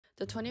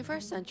The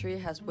 21st century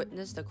has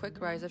witnessed the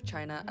quick rise of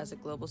China as a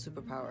global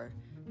superpower,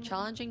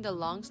 challenging the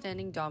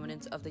long-standing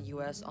dominance of the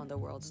US on the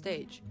world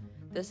stage.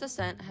 This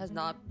ascent has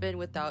not been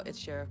without its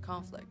share of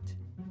conflict.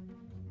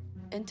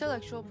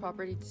 Intellectual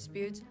property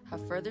disputes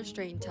have further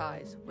strained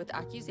ties, with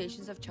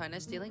accusations of China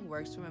stealing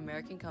works from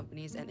American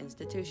companies and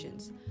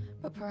institutions.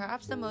 But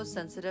perhaps the most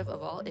sensitive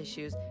of all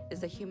issues is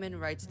the human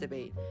rights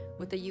debate,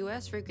 with the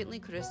US frequently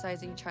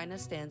criticizing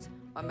China's stance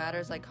on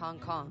matters like Hong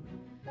Kong.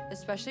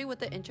 Especially with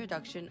the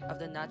introduction of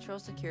the National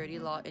Security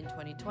Law in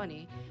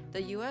 2020,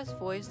 the US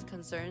voiced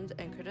concerns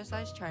and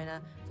criticized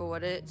China for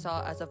what it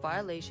saw as a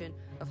violation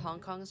of Hong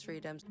Kong's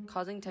freedoms,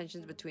 causing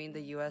tensions between the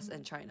US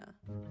and China.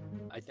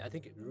 I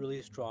think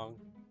really strong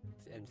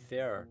and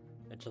fair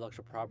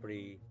intellectual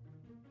property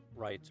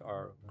rights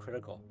are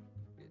critical,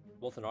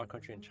 both in our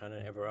country and China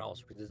and everywhere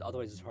else, because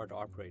otherwise it's hard to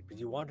operate.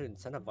 Because you want to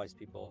incentivize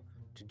people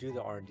to do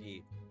the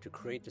R&D to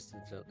create this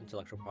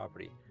intellectual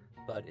property.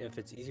 But if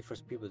it's easy for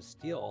people to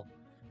steal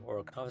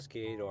or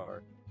confiscate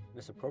or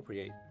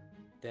misappropriate,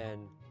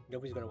 then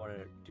nobody's going to want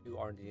to do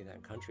R&D in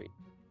that country.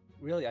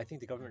 Really, I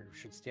think the government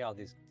should stay out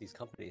of these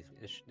companies.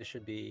 They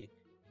should be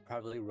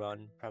privately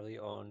run, privately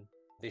owned.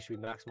 They should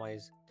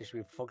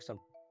be focused on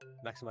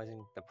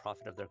maximizing the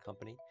profit of their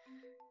company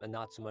and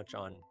not so much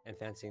on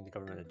advancing the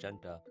government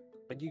agenda.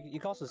 But you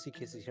can also see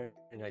cases here in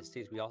the United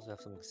States. We also have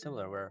something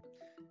similar where,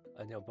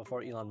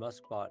 before Elon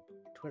Musk bought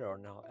Twitter, or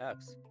now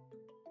X,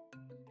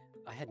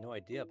 I had no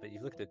idea, but you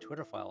look at the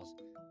Twitter files,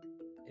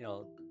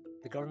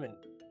 the government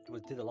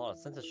did a lot of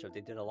censorship.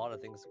 They did a lot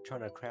of things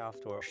trying to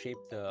craft or shape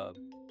the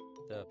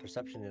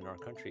perception in our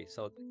country.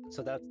 So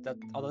that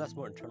although that's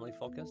more internally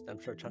focused,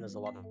 I'm sure China's a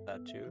lot of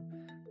that too.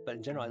 But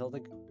in general, I don't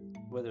think,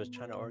 whether it's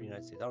China or the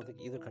United States, I don't think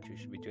either country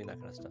should be doing that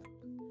kind of stuff.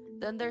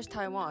 Then there's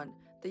Taiwan.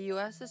 The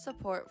US's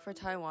support for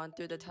Taiwan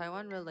through the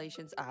Taiwan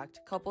Relations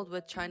Act, coupled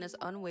with China's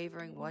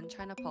unwavering One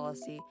China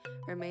policy,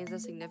 remains a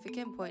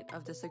significant point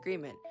of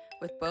disagreement,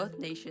 with both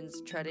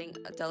nations treading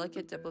a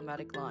delicate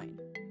diplomatic line.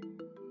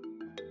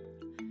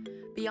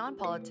 Beyond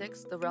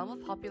politics, the realm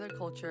of popular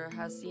culture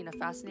has seen a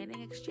fascinating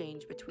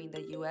exchange between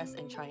the US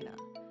and China.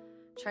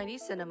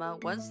 Chinese cinema,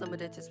 once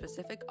limited to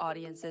specific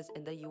audiences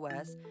in the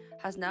US,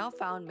 has now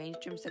found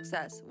mainstream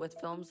success with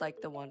films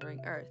like The Wandering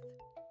Earth.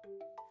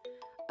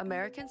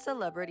 American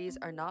celebrities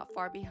are not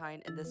far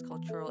behind in this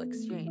cultural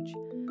exchange.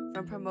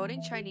 From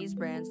promoting Chinese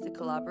brands to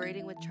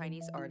collaborating with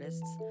Chinese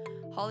artists,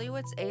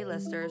 Hollywood's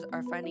A-listers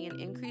are finding an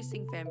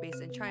increasing fan base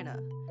in China.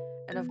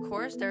 And of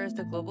course, there is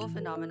the global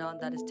phenomenon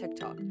that is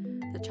TikTok,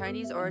 the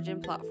Chinese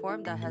origin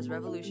platform that has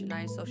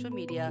revolutionized social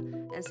media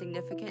and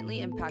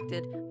significantly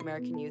impacted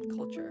American youth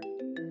culture.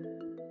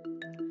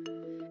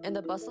 In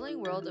the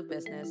bustling world of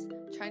business,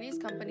 Chinese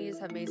companies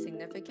have made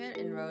significant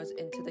inroads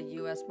into the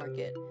US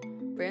market.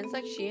 Brands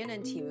like Shein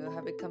and Temu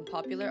have become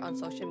popular on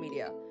social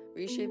media,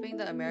 reshaping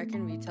the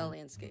American retail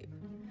landscape.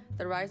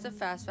 The rise of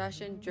fast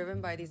fashion,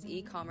 driven by these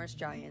e-commerce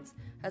giants,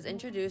 has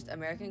introduced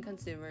American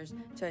consumers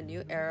to a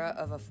new era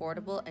of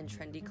affordable and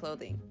trendy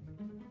clothing.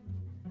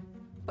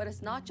 But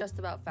it's not just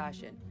about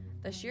fashion.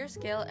 The sheer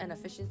scale and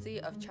efficiency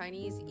of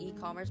Chinese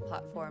e-commerce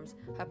platforms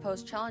have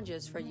posed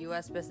challenges for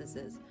U.S.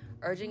 businesses,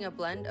 urging a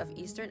blend of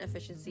Eastern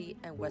efficiency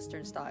and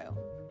Western style.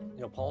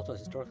 Palo Alto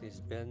historically has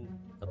been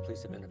a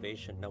place of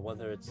innovation. Now,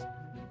 whether it's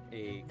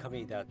a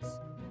company that's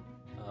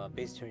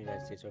based here in the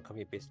United States or a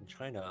company based in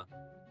China,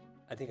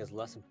 I think is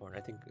less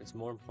important. I think it's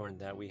more important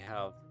that we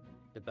have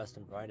the best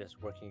and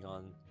brightest working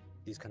on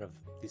these kind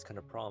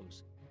of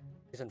problems.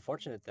 It's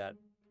unfortunate that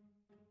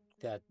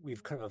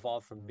we've kind of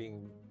evolved from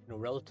being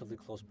relatively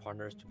close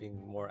partners to being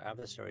more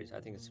adversaries. I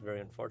think it's very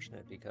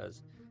unfortunate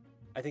because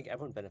I think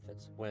everyone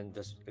benefits when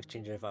this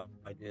exchange of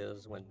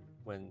ideas,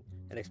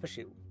 and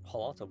especially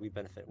Palo Alto, we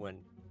benefit when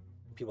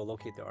people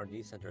locate their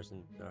R&D centers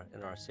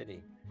in our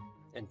city.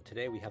 And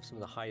today we have some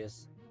of the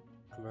highest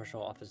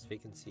commercial office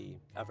vacancy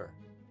ever.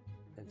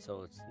 And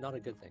so it's not a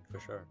good thing for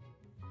sure.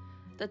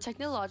 The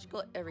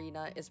technological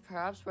arena is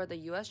perhaps where the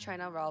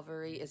US-China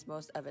rivalry is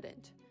most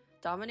evident.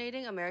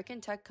 Dominating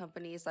American tech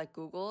companies like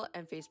Google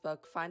and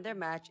Facebook find their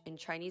match in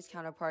Chinese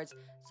counterparts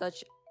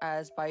such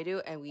as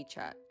Baidu and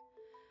WeChat.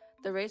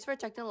 The race for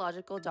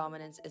technological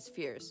dominance is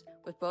fierce,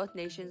 with both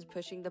nations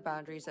pushing the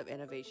boundaries of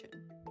innovation.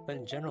 But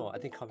in general, I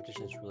think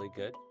competition is really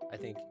good. I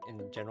think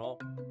in general,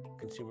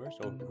 consumers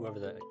or whoever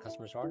the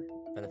customers are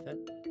benefit.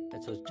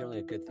 And so it's generally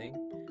a good thing.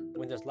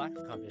 When there's lack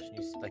of competition,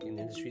 you see, like in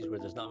industries where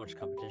there's not much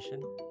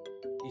competition,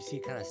 you see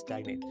kind of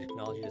stagnate. The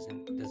technology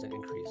doesn't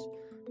increase.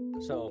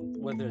 So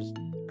whether there's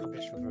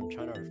competition from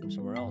China or from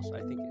somewhere else, I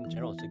think in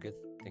general it's a good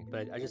thing.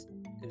 But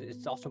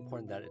it's also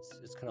important that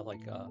it's kind of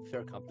like a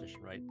fair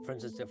competition, right? For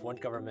instance, if one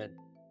government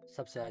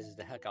subsidizes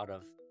the heck out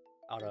of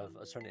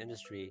a certain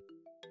industry,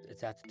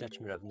 it's at the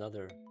detriment of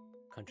another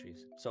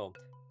countries. So,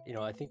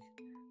 I think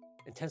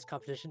intense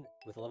competition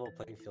with a level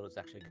playing field is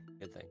actually a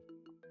good thing.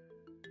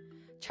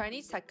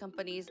 Chinese tech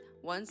companies,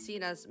 once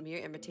seen as mere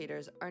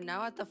imitators, are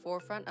now at the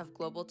forefront of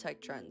global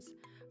tech trends.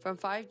 From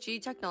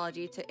 5G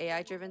technology to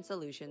AI-driven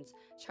solutions,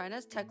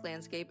 China's tech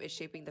landscape is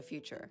shaping the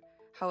future.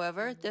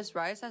 However, this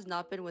rise has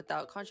not been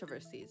without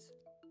controversies.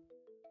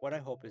 What I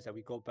hope is that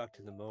we go back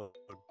to the mode,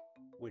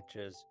 which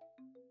is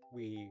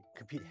we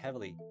compete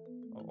heavily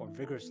or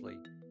vigorously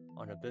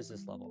on a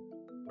business level,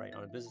 right?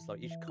 On a business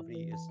level, each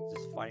company is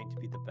just fighting to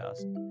be the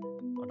best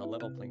on a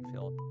level playing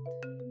field.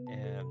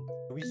 And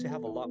we used to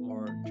have a lot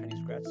more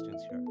Chinese grad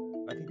students here.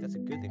 I think that's a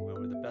good thing.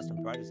 Where the best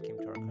and brightest came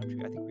to our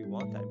country. I think we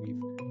want that.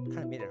 We've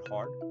kind of made it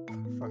hard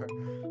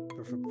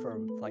for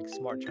like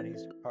smart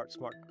Chinese,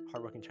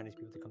 hardworking Chinese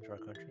people to come to our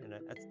country, and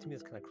that's, to me,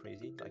 it's kind of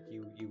crazy. Like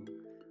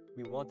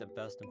we want the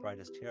best and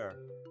brightest here.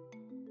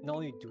 Not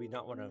only do we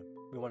not want to,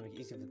 we want to make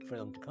it easy for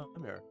them to come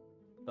here,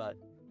 but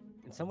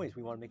in some ways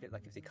we want to make it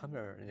like if they come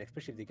here, and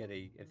especially if they get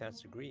a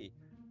advanced degree,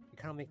 you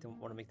kind of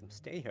want to make them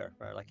stay here,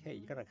 right? Like, hey,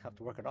 you're gonna have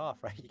to work it off,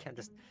 right? You can't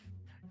just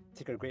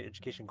take a great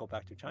education and go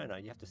back to China.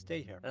 You have to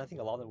stay here, and I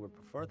think a lot of them would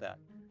prefer that.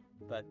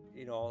 But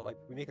like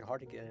we make it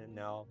hard to get in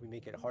now. We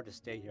make it hard to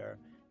stay here,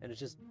 and it's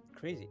just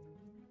crazy.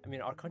 I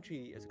mean, our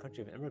country is a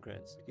country of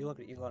immigrants. If you look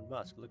at Elon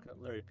Musk, look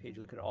at Larry Page,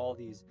 look at all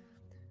these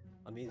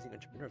amazing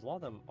entrepreneurs. A lot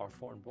of them are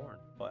foreign-born.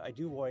 But I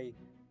do worry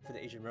for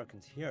the Asian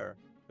Americans here,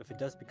 if it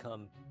does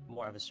become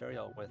more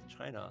adversarial with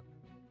China.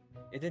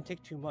 It didn't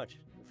take too much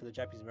for the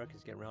Japanese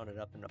Americans to get rounded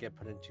up and get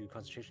put into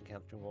concentration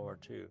camps during World War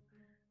II.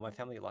 My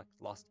family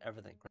lost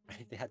everything,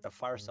 right? They had to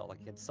fire sell, like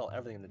you had to sell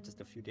everything in just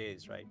a few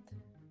days, right?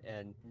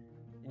 And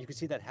you can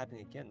see that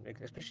happening again,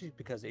 especially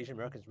because Asian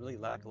Americans really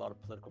lack a lot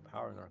of political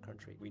power in our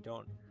country. We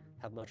don't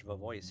have much of a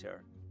voice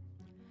here.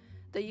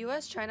 The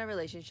US-China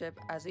relationship,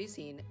 as we've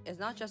seen, is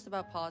not just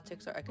about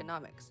politics or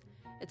economics.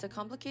 It's a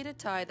complicated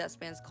tie that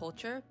spans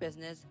culture,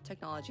 business,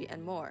 technology,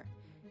 and more.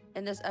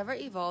 In this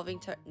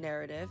ever-evolving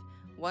narrative,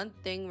 one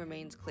thing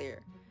remains clear: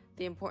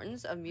 the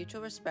importance of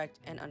mutual respect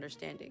and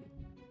understanding.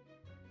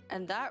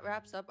 And that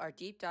wraps up our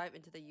deep dive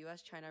into the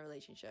US-China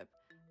relationship.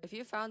 If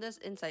you found this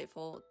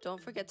insightful, don't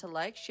forget to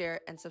like, share,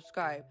 and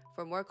subscribe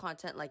for more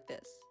content like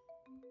this.